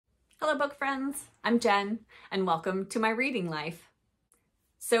Hello book friends, I'm Jen and welcome to my reading life.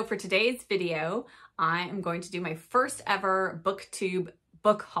 So for today's video, I am going to do my first ever BookTube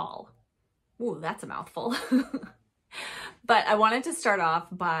book haul. Ooh, that's a mouthful. But I wanted to start off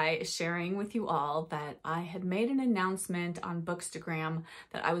by sharing with you all that I had made an announcement on Bookstagram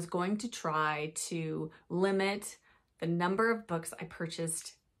that I was going to try to limit the number of books I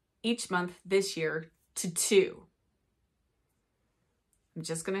purchased each month this year to 2. I'm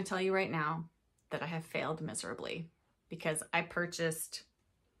just going to tell you right now that I have failed miserably because I purchased,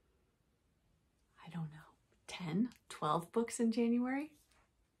 I don't know, 10, 12 books in January.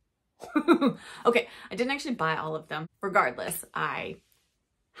 Okay, I didn't actually buy all of them. Regardless, I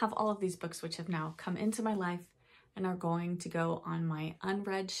have all of these books which have now come into my life and are going to go on my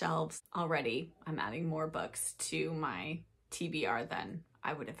unread shelves. Already, I'm adding more books to my TBR than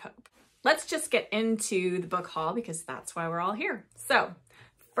I would have hoped. Let's just get into the book haul because that's why we're all here. So,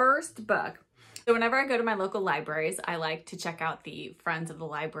 first book. So whenever I go to my local libraries, I like to check out the Friends of the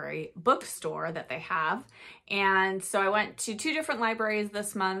Library bookstore that they have. And so I went to 2 different libraries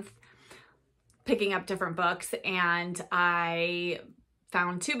this month, picking up different books, and I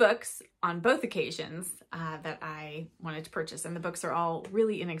found 2 books on both occasions that I wanted to purchase. And the books are all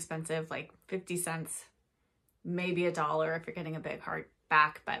really inexpensive, like 50 cents, maybe $1 if you're getting a big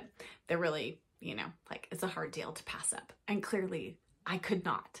hardback, but they're really, you know, like it's a hard deal to pass up. And clearly I could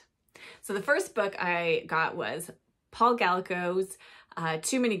not. So the first book I got was Paul Gallico's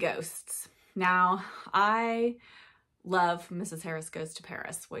Too Many Ghosts. Now, I love Mrs. Harris Goes to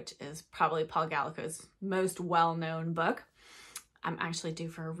Paris, which is probably Paul Gallico's most well-known book. I'm actually due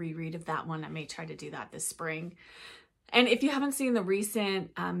for a reread of that one. I may try to do that this spring. And if you haven't seen the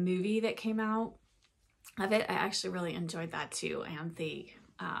recent movie that came out of it, I actually really enjoyed that too. And the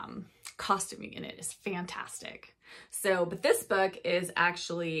costuming in it is fantastic. So, but this book is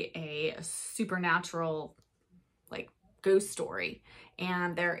actually a supernatural, like, ghost story.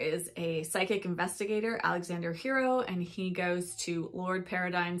 And there is a psychic investigator, Alexander Hero, and he goes to Lord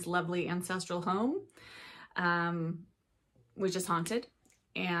Paradine's lovely ancestral home, which is haunted.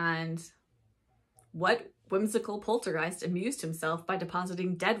 And what whimsical poltergeist amused himself by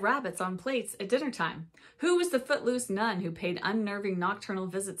depositing dead rabbits on plates at dinner time? Who was the footloose nun who paid unnerving nocturnal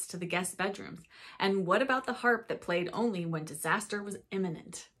visits to the guest bedrooms? And what about the harp that played only when disaster was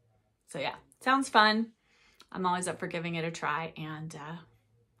imminent? So yeah, sounds fun. I'm always up for giving it a try. And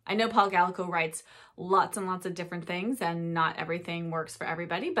I know Paul Gallico writes lots and lots of different things and not everything works for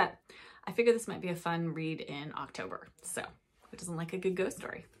everybody, but I figure this might be a fun read in October. So who doesn't like a good ghost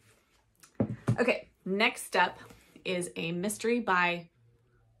story? Okay, next up is a mystery by,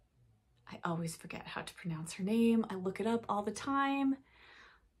 I always forget how to pronounce her name. I look it up all the time.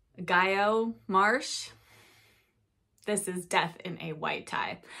 Ngaio Marsh. This is Death in a White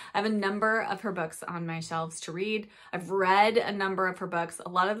Tie. I have a number of her books on my shelves to read. I've read a number of her books. A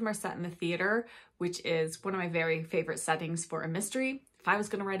lot of them are set in the theater, which is one of my very favorite settings for a mystery. If I was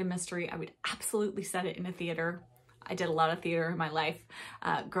going to write a mystery, I would absolutely set it in a theater. I did a lot of theater in my life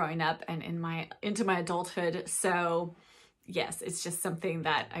growing up and into my adulthood. So yes, it's just something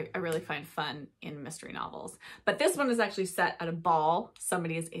that I really find fun in mystery novels. But this one is actually set at a ball.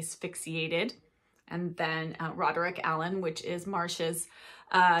 Somebody is asphyxiated. And then Roderick Allen, which is Marsh's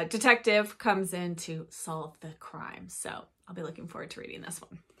detective, comes in to solve the crime. So I'll be looking forward to reading this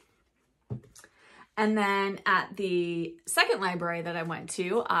one. And then at the second library that I went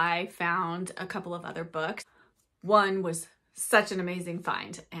to, I found a couple of other books. One was such an amazing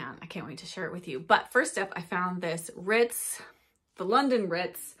find, and I can't wait to share it with you. But first up, I found this Ritz, the London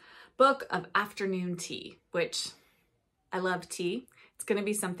Ritz book of afternoon tea, which I love tea. It's going to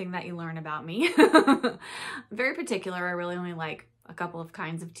be something that you learn about me. I'm very particular. I really only like a couple of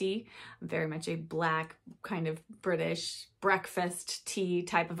kinds of tea. I'm very much a black, kind of British breakfast tea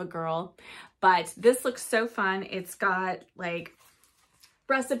type of a girl. But this looks so fun. It's got like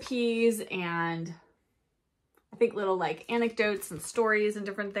recipes and I think little like anecdotes and stories and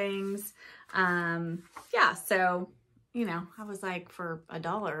different things. Yeah, so, you know, I was like for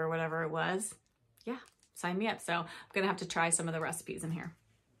 $1 or whatever it was. Yeah, sign me up. So I'm going to have to try some of the recipes in here.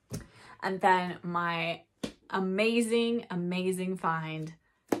 And then my amazing, amazing find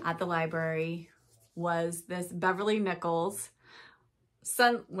at the library was this Beverley Nichols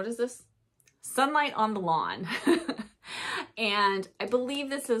what is this? Sunlight on the Lawn. And I believe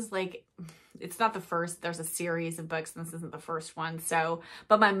this is like, it's not the first, there's a series of books and this isn't the first one. So,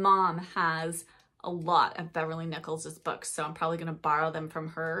 but my mom has a lot of Beverley Nichols' books. So I'm probably going to borrow them from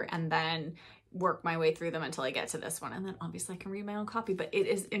her and then work my way through them until I get to this one. And then obviously I can read my own copy, but it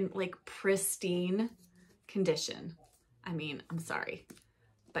is in like pristine condition. I mean, I'm sorry.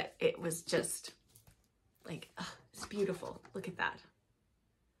 but it was just like, it's beautiful. Look at that.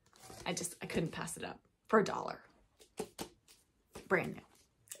 I couldn't pass it up for $1. Brand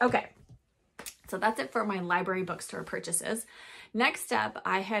new. Okay. So that's it for my library bookstore purchases. Next up,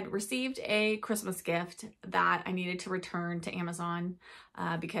 I had received a Christmas gift that I needed to return to Amazon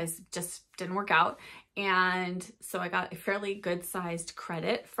because it just didn't work out. And so I got a fairly good sized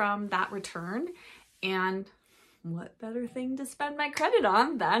credit from that return. And what better thing to spend my credit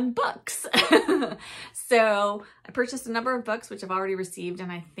on than books? So I purchased a number of books, which I've already received,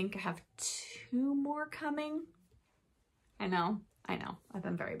 and I think I have 2 more coming. I know, I've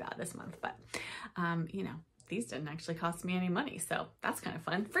been very bad this month, but you know, these didn't actually cost me any money, so that's kind of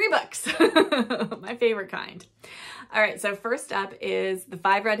fun. Free books, my favorite kind. All right, so first up is The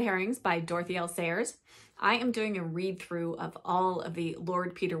 5 Red Herrings by Dorothy L. Sayers. I am doing a read through of all of the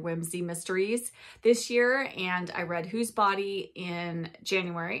Lord Peter Wimsey mysteries this year, and I read Whose Body in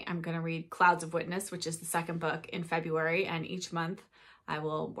January. I'm going to read Clouds of Witness, which is the 2nd book, in February, and each month I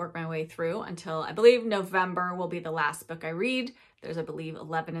will work my way through until I believe November will be the last book I read. There's, I believe,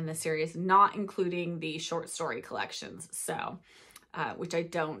 11 in the series, not including the short story collections, so which I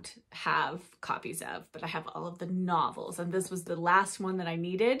don't have copies of, but I have all of the novels, and this was the last one that I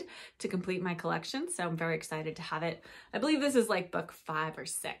needed to complete my collection, so I'm very excited to have it. I believe this is like book 5 or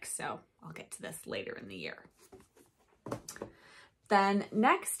 6, so I'll get to this later in the year. Then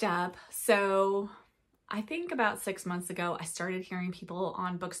next up, so I think about 6 months ago, I started hearing people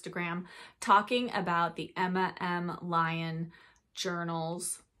on Bookstagram talking about the Emma M. Lyon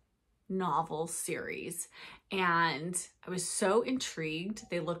Journals novel series, and I was so intrigued.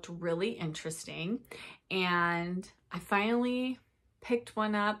 They looked really interesting, and I finally picked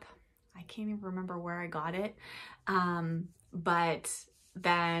one up. I can't even remember where I got it, but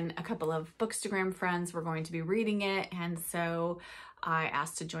then a couple of Bookstagram friends were going to be reading it, and so I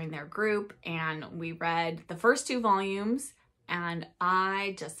asked to join their group, and we read the first 2 volumes, and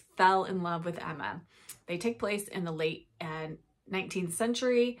I just fell in love with Emma. They take place in the late 19th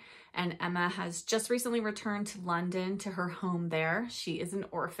century, and Emma has just recently returned to London, to her home there. She is an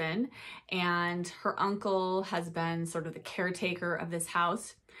orphan, and her uncle has been sort of the caretaker of this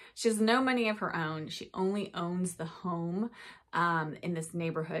house. She has no money of her own. She only owns the home in this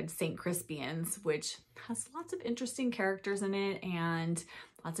neighborhood, St. Crispian's, which has lots of interesting characters in it and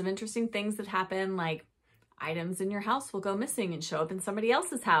lots of interesting things that happen, like items in your house will go missing and show up in somebody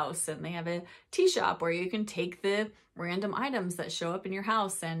else's house, and they have a tea shop where you can take the random items that show up in your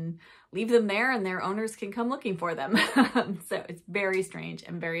house and leave them there, and their owners can come looking for them. So it's very strange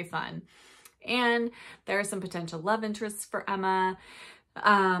and very fun. And there are some potential love interests for Emma.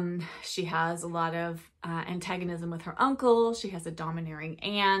 She has a lot of antagonism with her uncle. She has a domineering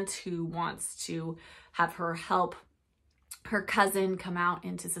aunt who wants to have her help her cousin come out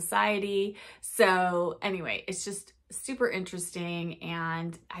into society. So anyway, it's just super interesting,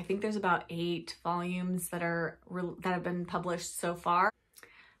 and I think there's about 8 volumes that have been published so far,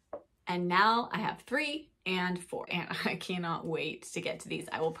 and now I have 3 and 4, and I cannot wait to get to these.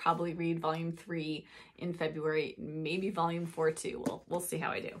 I will probably read volume 3 in February, maybe volume 4 too. We'll see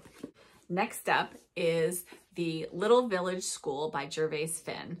how I do. Next up is The Little Village School by Gervase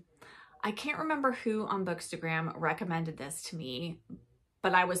Phinn. I can't remember who on Bookstagram recommended this to me,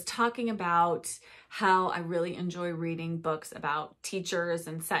 but I was talking about how I really enjoy reading books about teachers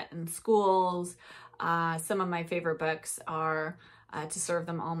and set in schools. Some of my favorite books are To Serve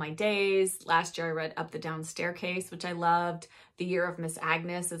Them All My Days. Last year I read Up the Down Staircase, which I loved. The Year of Miss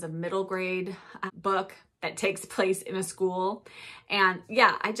Agnes is a middle grade book that takes place in a school. And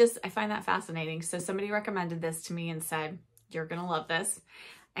yeah, I find that fascinating. So somebody recommended this to me and said, you're gonna love this.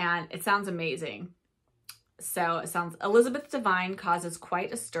 And it sounds amazing. So it sounds, Elizabeth Devine causes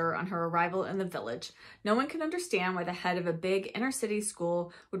quite a stir on her arrival in the village. No one can understand why the head of a big inner city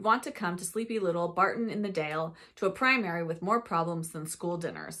school would want to come to sleepy little Barton in the Dale to a primary with more problems than school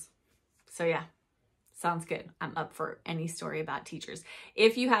dinners. So yeah, sounds good. I'm up for any story about teachers.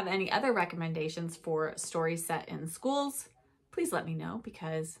 If you have any other recommendations for stories set in schools, please let me know,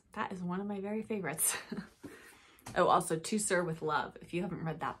 because that is one of my very favorites. Oh, also To Sir with Love. If you haven't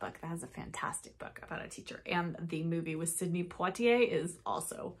read that book, that is a fantastic book about a teacher. And the movie with Sidney Poitier is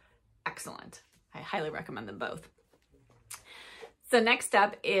also excellent. I highly recommend them both. So next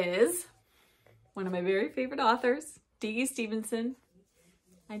up is one of my very favorite authors, D.E. Stevenson.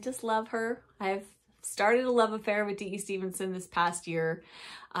 I just love her. I've started a love affair with D.E. Stevenson this past year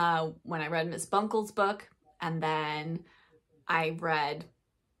when I read Miss Buncle's book, and then I read,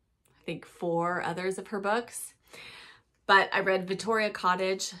 I think, 4 others of her books. But I read Victoria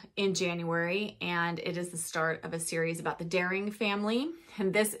Cottage in January, and it is the start of a series about the Daring family.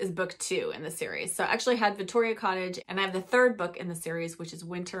 And this is book 2 in the series. So I actually had Victoria Cottage, and I have the 3rd book in the series, which is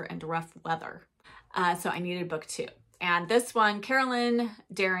Winter and Rough Weather. So I needed book 2. And this one, Carolyn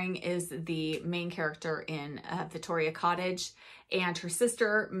Daring is the main character in Victoria Cottage, and her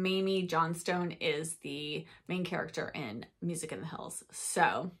sister, Mamie Johnstone, is the main character in Music in the Hills.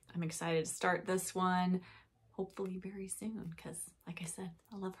 So I'm excited to start this one, hopefully very soon, because like I said,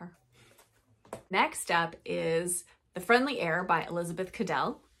 I love her. Next up is The Friendly Air by Elizabeth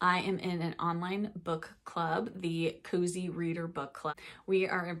Cadell. I am in an online book club, the Cozy Reader Book Club. We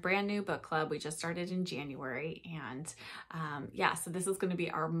are a brand new book club. We just started in January. And yeah, so this is going to be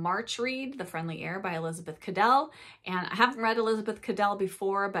our March read, The Friendly Air by Elizabeth Cadell. And I haven't read Elizabeth Cadell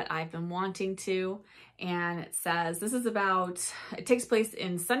before, but I've been wanting to. And it says, this is about, it takes place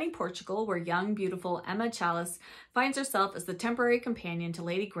in sunny Portugal, where young, beautiful Emma Chalice finds herself as the temporary companion to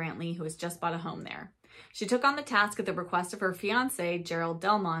Lady Grantley, who has just bought a home there. She took on the task at the request of her fiancé, Gerald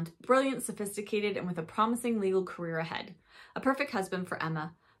Delmont, brilliant, sophisticated, and with a promising legal career ahead. A perfect husband for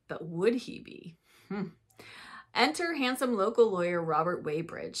Emma, but would he be? Enter handsome local lawyer Robert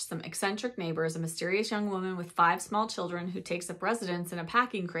Weybridge, some eccentric neighbors, a mysterious young woman with 5 small children who takes up residence in a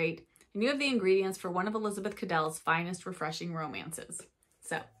packing crate, and you have the ingredients for one of Elizabeth Cadell's finest refreshing romances.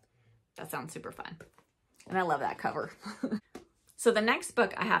 So, that sounds super fun. And I love that cover. So the next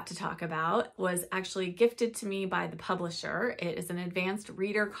book I have to talk about was actually gifted to me by the publisher. It is an advanced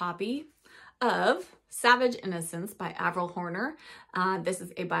reader copy of Savage Innocence by Avril Horner. This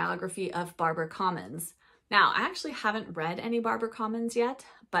is a biography of Barbara Commons. Now, I actually haven't read any Barbara Commons yet,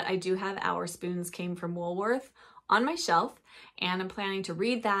 but I do have Our Spoons Came from Woolworth on my shelf, and I'm planning to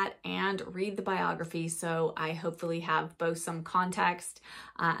read that and read the biography, so I hopefully have both some context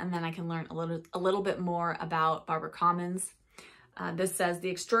and then I can learn a little bit more about Barbara Commons. This says, the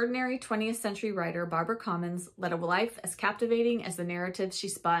extraordinary 20th century writer Barbara Commons led a life as captivating as the narratives she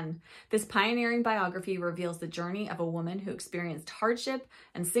spun. This pioneering biography reveals the journey of a woman who experienced hardship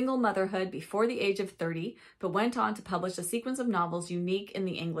and single motherhood before the age of 30, but went on to publish a sequence of novels unique in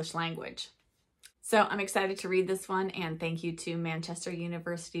the English language. So I'm excited to read this one, and thank you to Manchester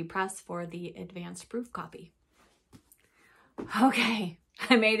University Press for the advanced proof copy. Okay.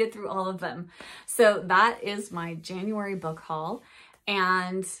 I made it through all of them. So that is my January book haul.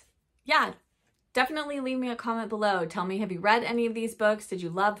 And yeah, definitely leave me a comment below. Tell me, have you read any of these books? Did you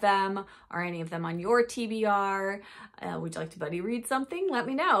love them? Are any of them on your TBR? Would you like to buddy read something? Let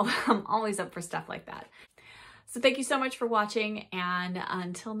me know. I'm always up for stuff like that. So thank you so much for watching. And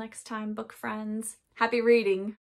until next time, book friends, happy reading.